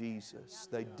dishonored Jesus.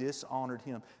 They dishonored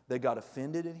Him. They got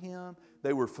offended at Him.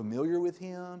 They were familiar with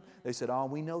Him. They said, oh,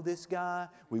 we know this guy.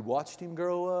 We watched him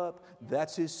grow up.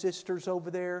 That's his sisters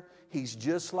over there. He's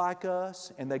just like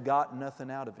us. And they got nothing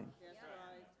out of Him.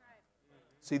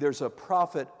 See, there's a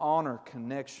prophet-honor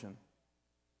connection.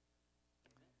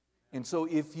 And so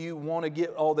if you want to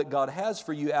get all that God has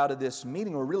for you out of this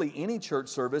meeting, or really any church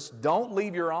service, don't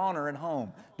leave your honor at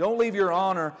home. Don't leave your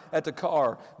honor at the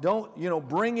car. Don't,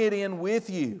 bring it in with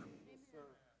you.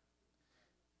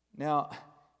 Now,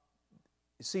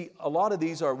 you see, a lot of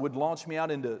these would launch me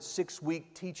out into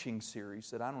 6-week teaching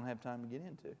series that I don't have time to get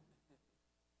into.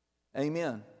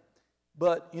 Amen.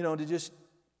 But, to just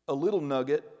a little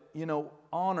nugget,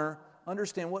 honor,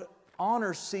 understand what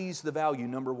honor sees the value,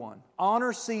 number one.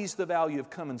 Honor sees the value of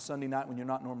coming Sunday night when you're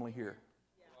not normally here.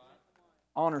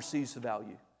 Honor sees the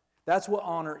value. That's what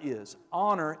honor is.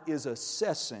 Honor is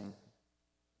assessing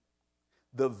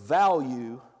the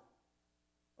value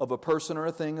of a person or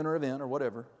a thing or event or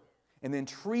whatever, and then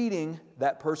treating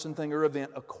that person, thing, or event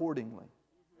accordingly.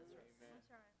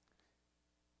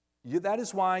 That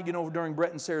is why, during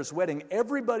Brett and Sarah's wedding,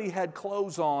 everybody had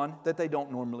clothes on that they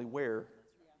don't normally wear.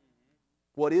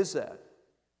 What is that?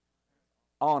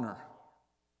 Honor.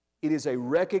 It is a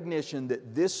recognition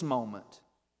that this moment,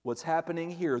 what's happening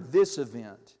here, this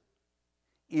event,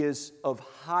 is of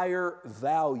higher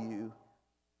value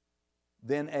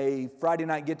than a Friday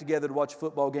night get-together to watch a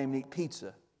football game and eat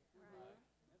pizza.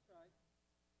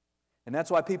 And that's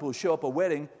why people who show up a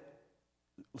wedding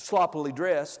sloppily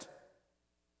dressed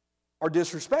are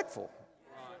disrespectful.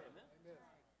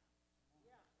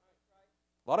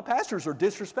 A lot of pastors are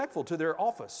disrespectful to their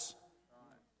office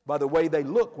by the way they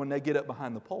look when they get up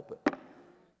behind the pulpit.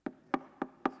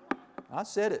 I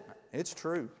said it. It's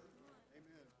true.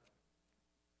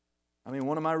 I mean,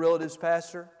 one of my relatives,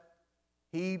 pastor,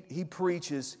 he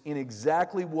preaches in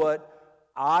exactly what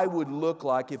I would look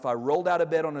like if I rolled out of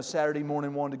bed on a Saturday morning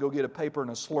and wanted to go get a paper and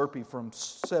a Slurpee from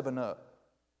 7-Up.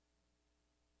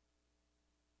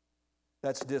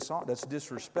 That's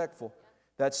disrespectful.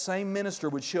 That same minister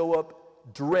would show up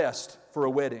dressed for a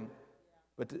wedding.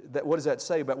 But what does that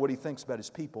say about what he thinks about his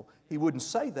people? He wouldn't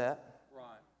say that.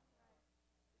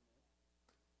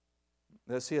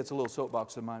 Right. See, that's a little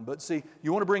soapbox of mine. But see,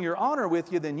 you want to bring your honor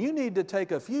with you, then you need to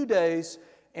take a few days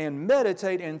and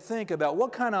meditate and think about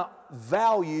what kind of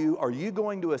value are you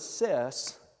going to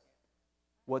assess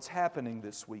what's happening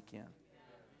this weekend.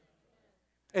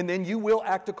 And then you will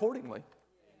act accordingly.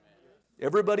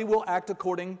 Everybody will act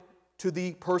according to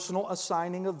the personal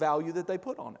assigning of value that they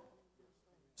put on it.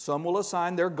 Some will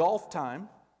assign their golf time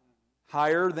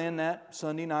higher than that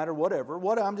Sunday night or whatever.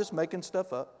 I'm just making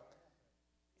stuff up.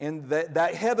 And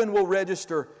that heaven will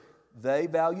register, they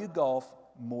value golf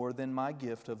more than my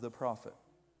gift of the prophet.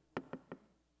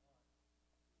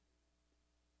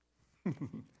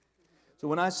 So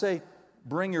when I say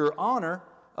bring your honor,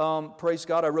 praise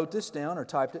God, I wrote this down or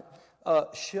typed it.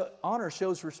 Honor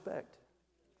shows respect.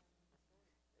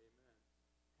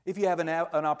 If you have an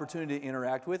opportunity to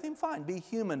interact with him, fine, be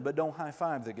human, but don't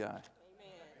high-five the guy. Amen.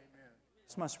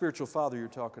 It's my spiritual father you're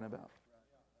talking about.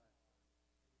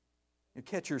 You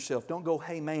catch yourself. Don't go,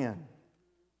 hey, man.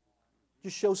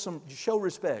 Just show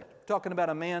respect. We're talking about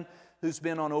a man who's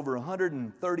been on over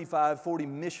 135, 40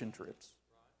 mission trips.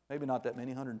 Maybe not that many,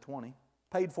 120.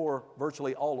 Paid for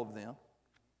virtually all of them.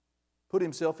 Put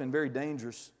himself in very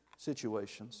dangerous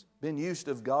situations. Been used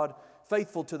of God,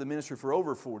 faithful to the ministry for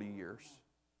over 40 years.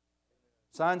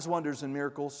 Signs, wonders, and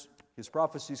miracles. His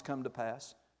prophecies come to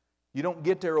pass. You don't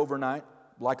get there overnight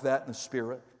like that in the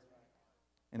Spirit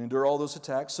and endure all those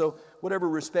attacks. So whatever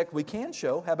respect we can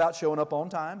show, how about showing up on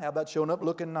time? How about showing up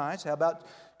looking nice? How about,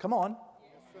 come on.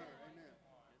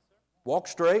 Walk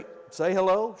straight, say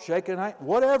hello, shake a hand,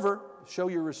 whatever. Show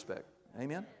your respect.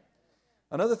 Amen?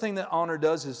 Another thing that honor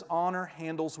does is honor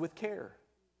handles with care.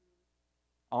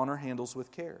 Honor handles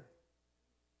with care.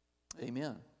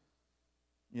 Amen.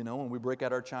 When we break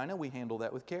out our china, we handle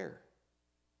that with care.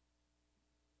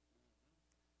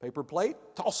 Paper plate,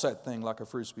 toss that thing like a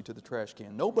frisbee to the trash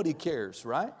can. Nobody cares,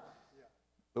 right?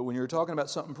 But when you're talking about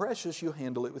something precious, you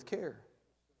handle it with care.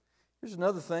 Here's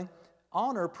another thing.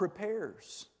 Honor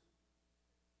prepares.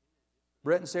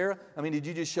 Brett and Sarah, did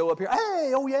you just show up here?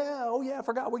 Hey, oh yeah, I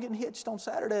forgot we're getting hitched on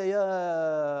Saturday.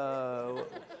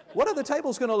 What are the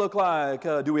tables going to look like?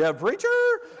 Do we have a preacher?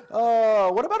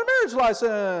 What about a marriage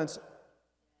license?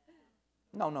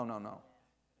 No.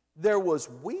 There was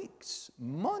weeks,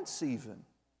 months even,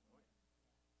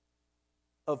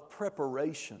 of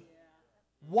preparation.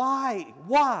 Why,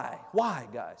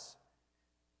 guys?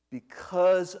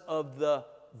 because of the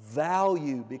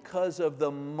value, because of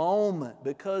the moment,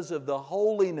 because of the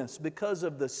holiness, because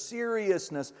of the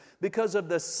seriousness, because of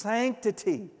the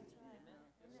sanctity.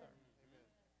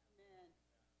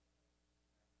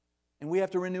 And we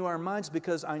have to renew our minds,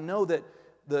 because I know that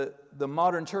the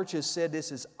modern church has said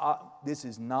this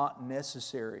is not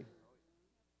necessary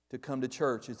to come to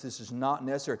church. This is not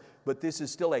necessary. But this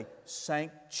is still a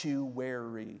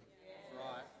sanctuary.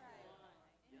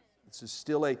 This is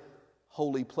still a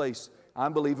holy place.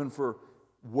 I'm believing for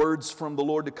words from the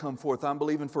Lord to come forth. I'm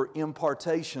believing for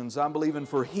impartations. I'm believing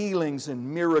for healings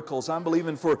and miracles. I'm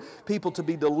believing for people to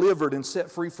be delivered and set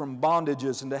free from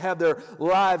bondages and to have their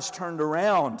lives turned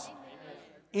around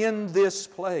in this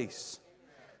place.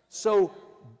 So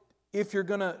if you're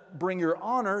going to bring your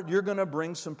honor, you're going to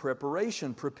bring some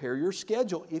preparation. Prepare your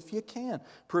schedule if you can.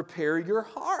 Prepare your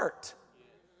heart.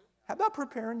 How about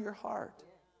preparing your heart?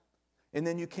 And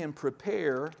then you can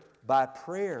prepare by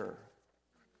prayer.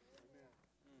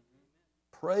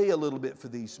 Pray a little bit for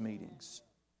these meetings.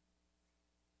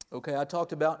 Okay, I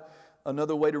talked about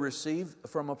another way to receive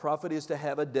from a prophet is to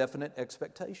have a definite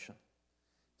expectation.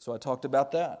 So I talked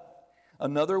about that.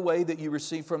 Another way that you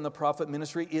receive from the prophet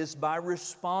ministry is by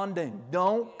responding.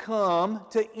 Don't come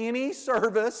to any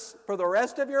service for the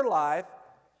rest of your life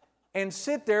and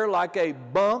sit there like a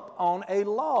bump on a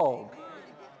log.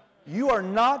 You are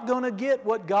not going to get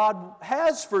what God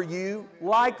has for you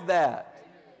like that.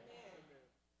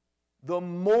 The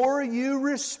more you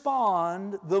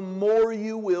respond, the more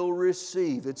you will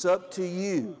receive. It's up to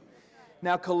you.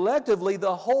 Now, collectively,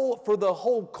 for the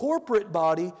whole corporate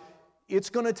body, it's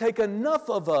going to take enough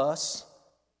of us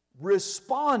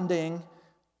responding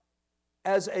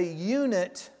as a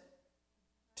unit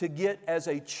to get as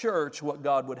a church what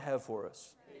God would have for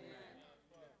us.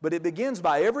 But it begins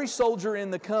by every soldier in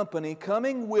the company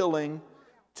coming willing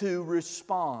to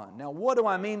respond. Now, what do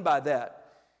I mean by that?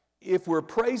 If we're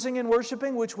praising and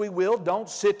worshiping, which we will, don't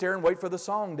sit there and wait for the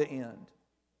song to end.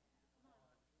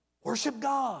 Worship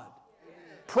God.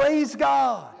 Praise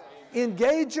God.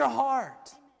 Engage your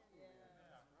heart.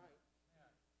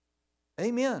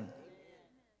 Amen.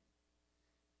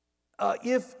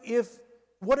 If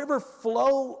whatever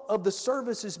flow of the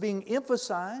service is being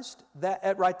emphasized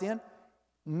right then,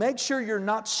 make sure you're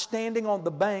not standing on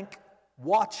the bank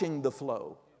watching the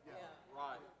flow.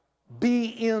 Be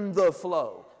in the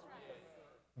flow.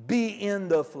 Be in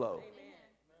the flow.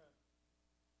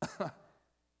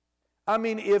 I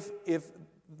mean, if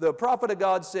the prophet of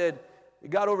God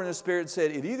got over in the Spirit and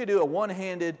said, if you could do a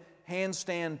one-handed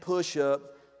handstand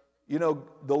push-up, you know,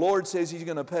 the Lord says He's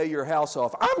going to pay your house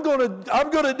off. I'm going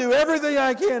to do everything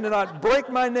I can to not break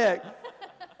my neck.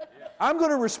 I'm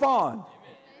going to respond.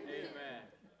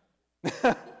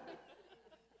 Amen.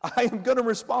 I am going to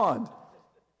respond.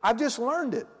 I've just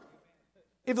learned it.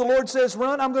 If the Lord says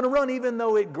run, I'm going to run even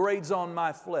though it grades on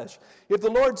my flesh. If the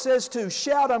Lord says to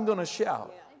shout, I'm going to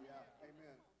shout.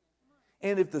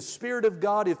 And if the Spirit of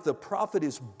God, if the prophet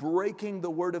is breaking the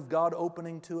Word of God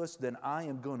opening to us, then I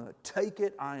am going to take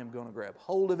it. I am going to grab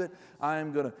hold of it. I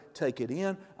am going to take it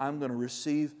in. I'm going to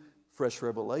receive fresh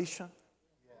revelation.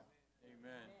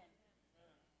 Amen.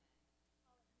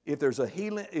 If there's a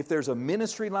healing, if there's a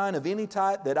ministry line of any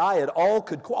type that I at all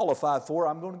could qualify for,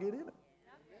 I'm going to get in it.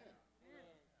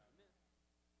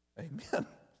 Amen.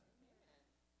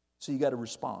 So you got to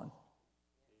respond.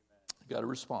 You got to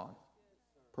respond.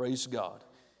 Praise God.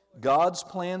 God's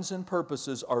plans and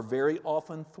purposes are very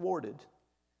often thwarted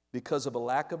because of a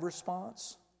lack of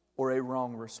response or a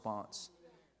wrong response.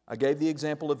 I gave the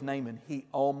example of Naaman. He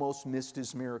almost missed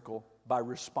his miracle by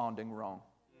responding wrong,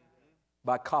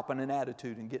 by copping an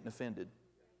attitude and getting offended.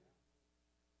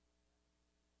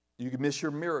 You could miss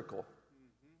your miracle.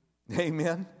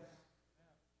 Amen.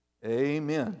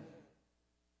 Amen.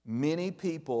 Many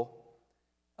people,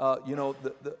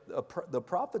 the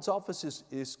prophet's office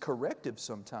is corrective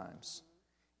sometimes.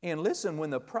 And listen, when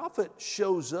the prophet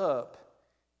shows up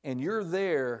and you're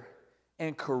there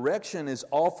and correction is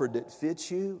offered that fits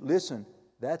you, listen,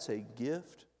 that's a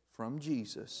gift from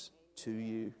Jesus to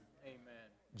you.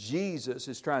 Amen. Jesus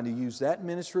is trying to use that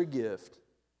ministry gift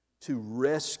to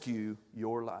rescue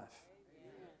your life.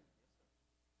 Amen.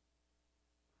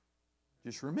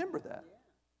 Just remember that.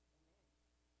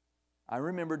 I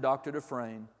remember Dr.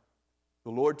 Dufresne,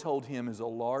 the Lord told him as a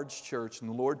large church, and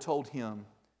the Lord told him,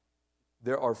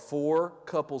 there are 4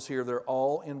 couples here, they're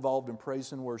all involved in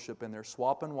praise and worship, and they're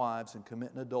swapping wives and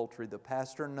committing adultery. The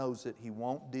pastor knows it, he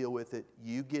won't deal with it.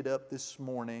 You get up this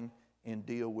morning and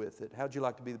deal with it. How'd you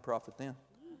like to be the prophet then?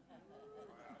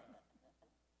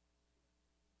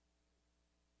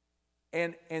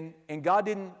 And God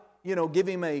didn't, give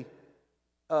him a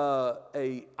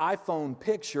a iPhone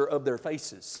picture of their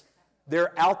faces.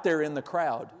 They're out there in the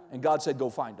crowd, and God said, go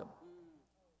find them.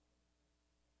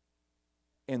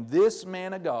 And this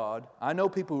man of God, I know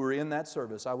people who were in that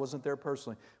service. I wasn't there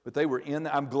personally, but they were in.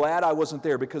 I'm glad I wasn't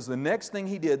there, because the next thing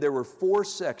he did, there were 4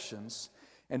 sections.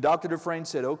 And Dr. Dufresne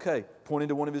said, okay, pointing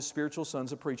to one of his spiritual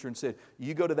sons, a preacher, and said,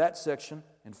 you go to that section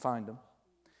and find them.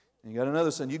 And you got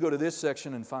another son, you go to this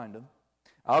section and find them.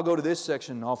 I'll go to this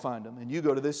section and I'll find them. And you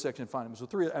go to this section and find them. So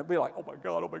 3, I'd be like, oh my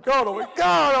God, oh my God, oh my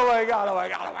God, oh my God, oh my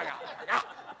God, oh my God, oh my God.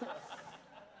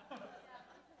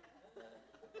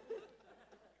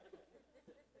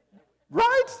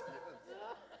 Right? Yes.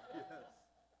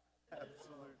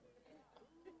 Absolutely.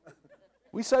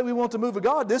 We say we want the move of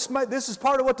God. This is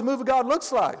part of what the move of God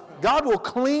looks like. God will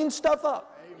clean stuff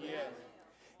up. Amen.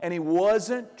 And He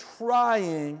wasn't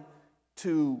trying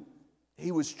to,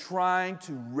 He was trying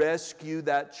to rescue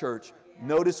that church.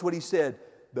 Notice what He said.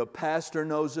 The pastor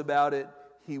knows about it.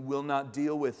 He will not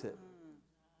deal with it.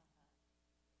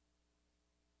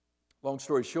 Long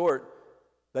story short,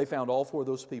 they found all 4 of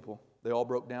those people. They all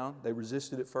broke down. They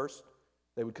resisted at first.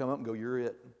 They would come up and go, you're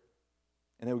it.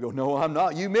 And they would go, no, I'm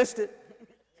not. You missed it.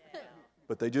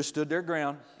 But they just stood their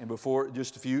ground. And before,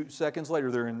 just a few seconds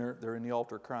later, they're in the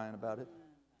altar crying about it.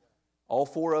 All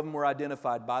 4 of them were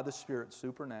identified by the Spirit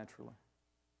supernaturally.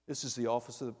 This is the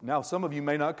office of the... Now, some of you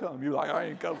may not come. You're like, I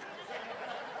ain't coming.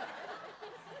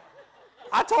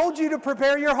 I told you to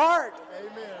prepare your heart.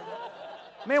 Amen.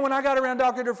 Man, when I got around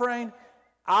Dr. Dufresne,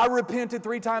 I repented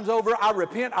 3 times over. I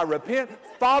repent.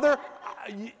 Father,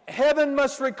 heaven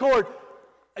must record.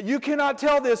 You cannot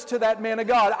tell this to that man of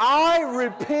God. I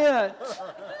repent.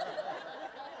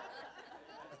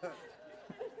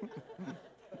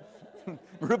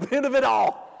 Repent of it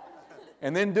all.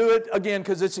 And then do it again,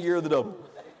 because it's a year of the double.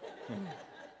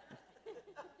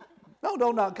 No,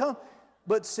 don't not come.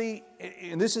 But see,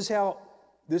 and this is how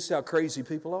crazy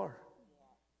people are.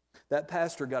 That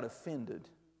pastor got offended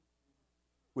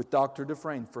with Dr.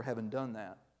 Dufresne for having done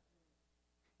that.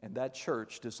 And that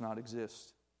church does not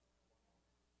exist.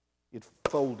 It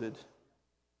folded.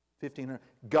 1,500.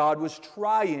 God was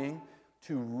trying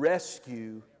to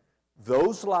rescue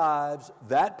those lives,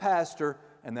 that pastor,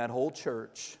 and that whole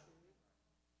church.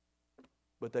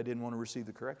 But they didn't want to receive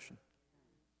the correction.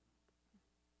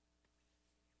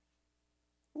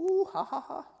 Ooh, ha, ha,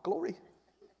 ha, glory. This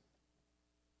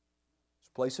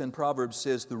place in Proverbs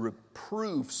says the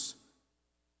reproofs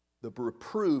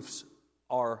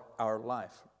are our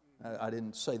life. I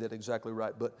didn't say that exactly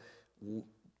right, but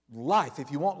life,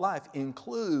 if you want life,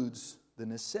 includes the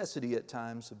necessity at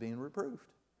times of being reproved.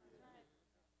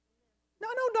 Now,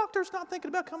 I know doctor's not thinking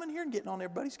about coming here and getting on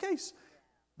everybody's case.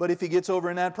 But if he gets over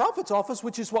in that prophet's office,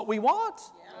 which is what we want.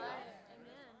 Yeah.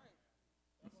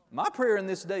 My prayer in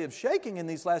this day of shaking in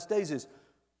these last days is,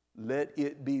 let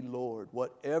it be, Lord,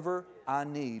 whatever I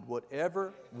need,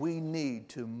 whatever we need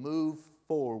to move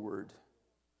forward,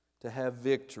 to have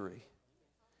victory,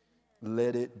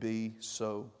 let it be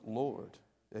so, Lord.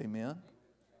 Amen. I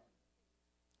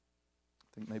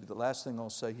think maybe the last thing I'll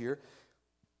say here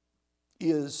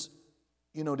is,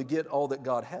 to get all that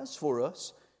God has for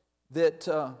us, that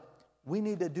we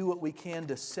need to do what we can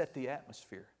to set the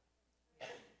atmosphere.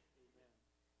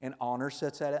 And honor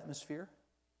sets that atmosphere.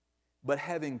 But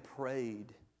having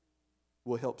prayed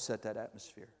will help set that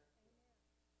atmosphere.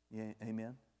 Yeah,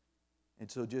 amen. And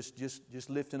so just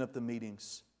lifting up the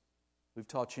meetings. We've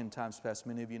taught you in times past.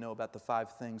 Many of you know about the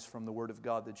 5 things from the Word of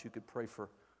God that you could pray for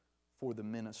the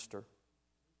minister.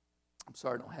 I'm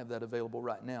sorry I don't have that available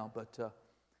right now,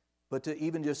 but to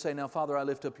even just say, now, Father, I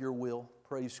lift up your will,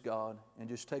 praise God, and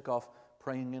just take off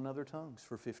praying in other tongues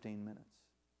for 15 minutes.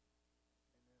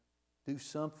 Do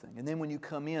something. And then when you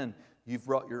come in, you've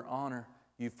brought your honor,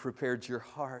 you've prepared your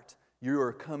heart, you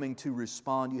are coming to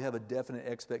respond, you have a definite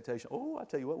expectation. Oh, I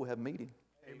tell you what, we'll have a meeting.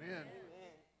 Amen.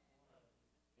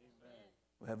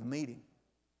 We'll have a meeting.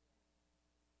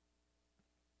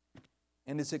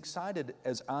 And as excited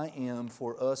as I am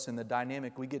for us and the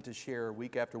dynamic we get to share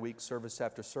week after week, service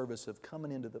after service of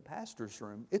coming into the pastor's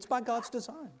room, it's by God's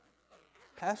design.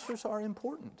 Pastors are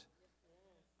important.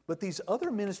 But these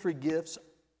other ministry gifts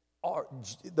are,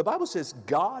 the Bible says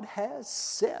God has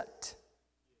set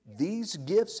these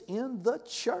gifts in the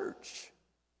church.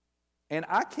 And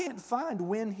I can't find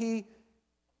when He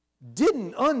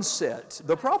didn't unset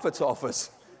the prophet's office.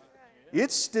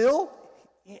 It's still,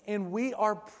 and we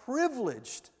are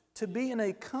privileged to be in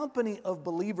a company of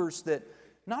believers that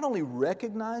not only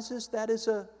recognizes that as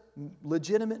a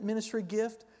legitimate ministry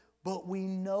gift, but we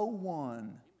know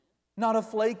one, not a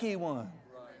flaky one,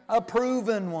 a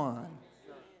proven one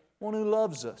who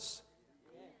loves us.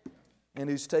 and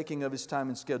who's taking of his time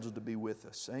and schedule to be with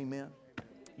us. Amen.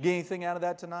 Get anything out of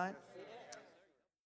that tonight?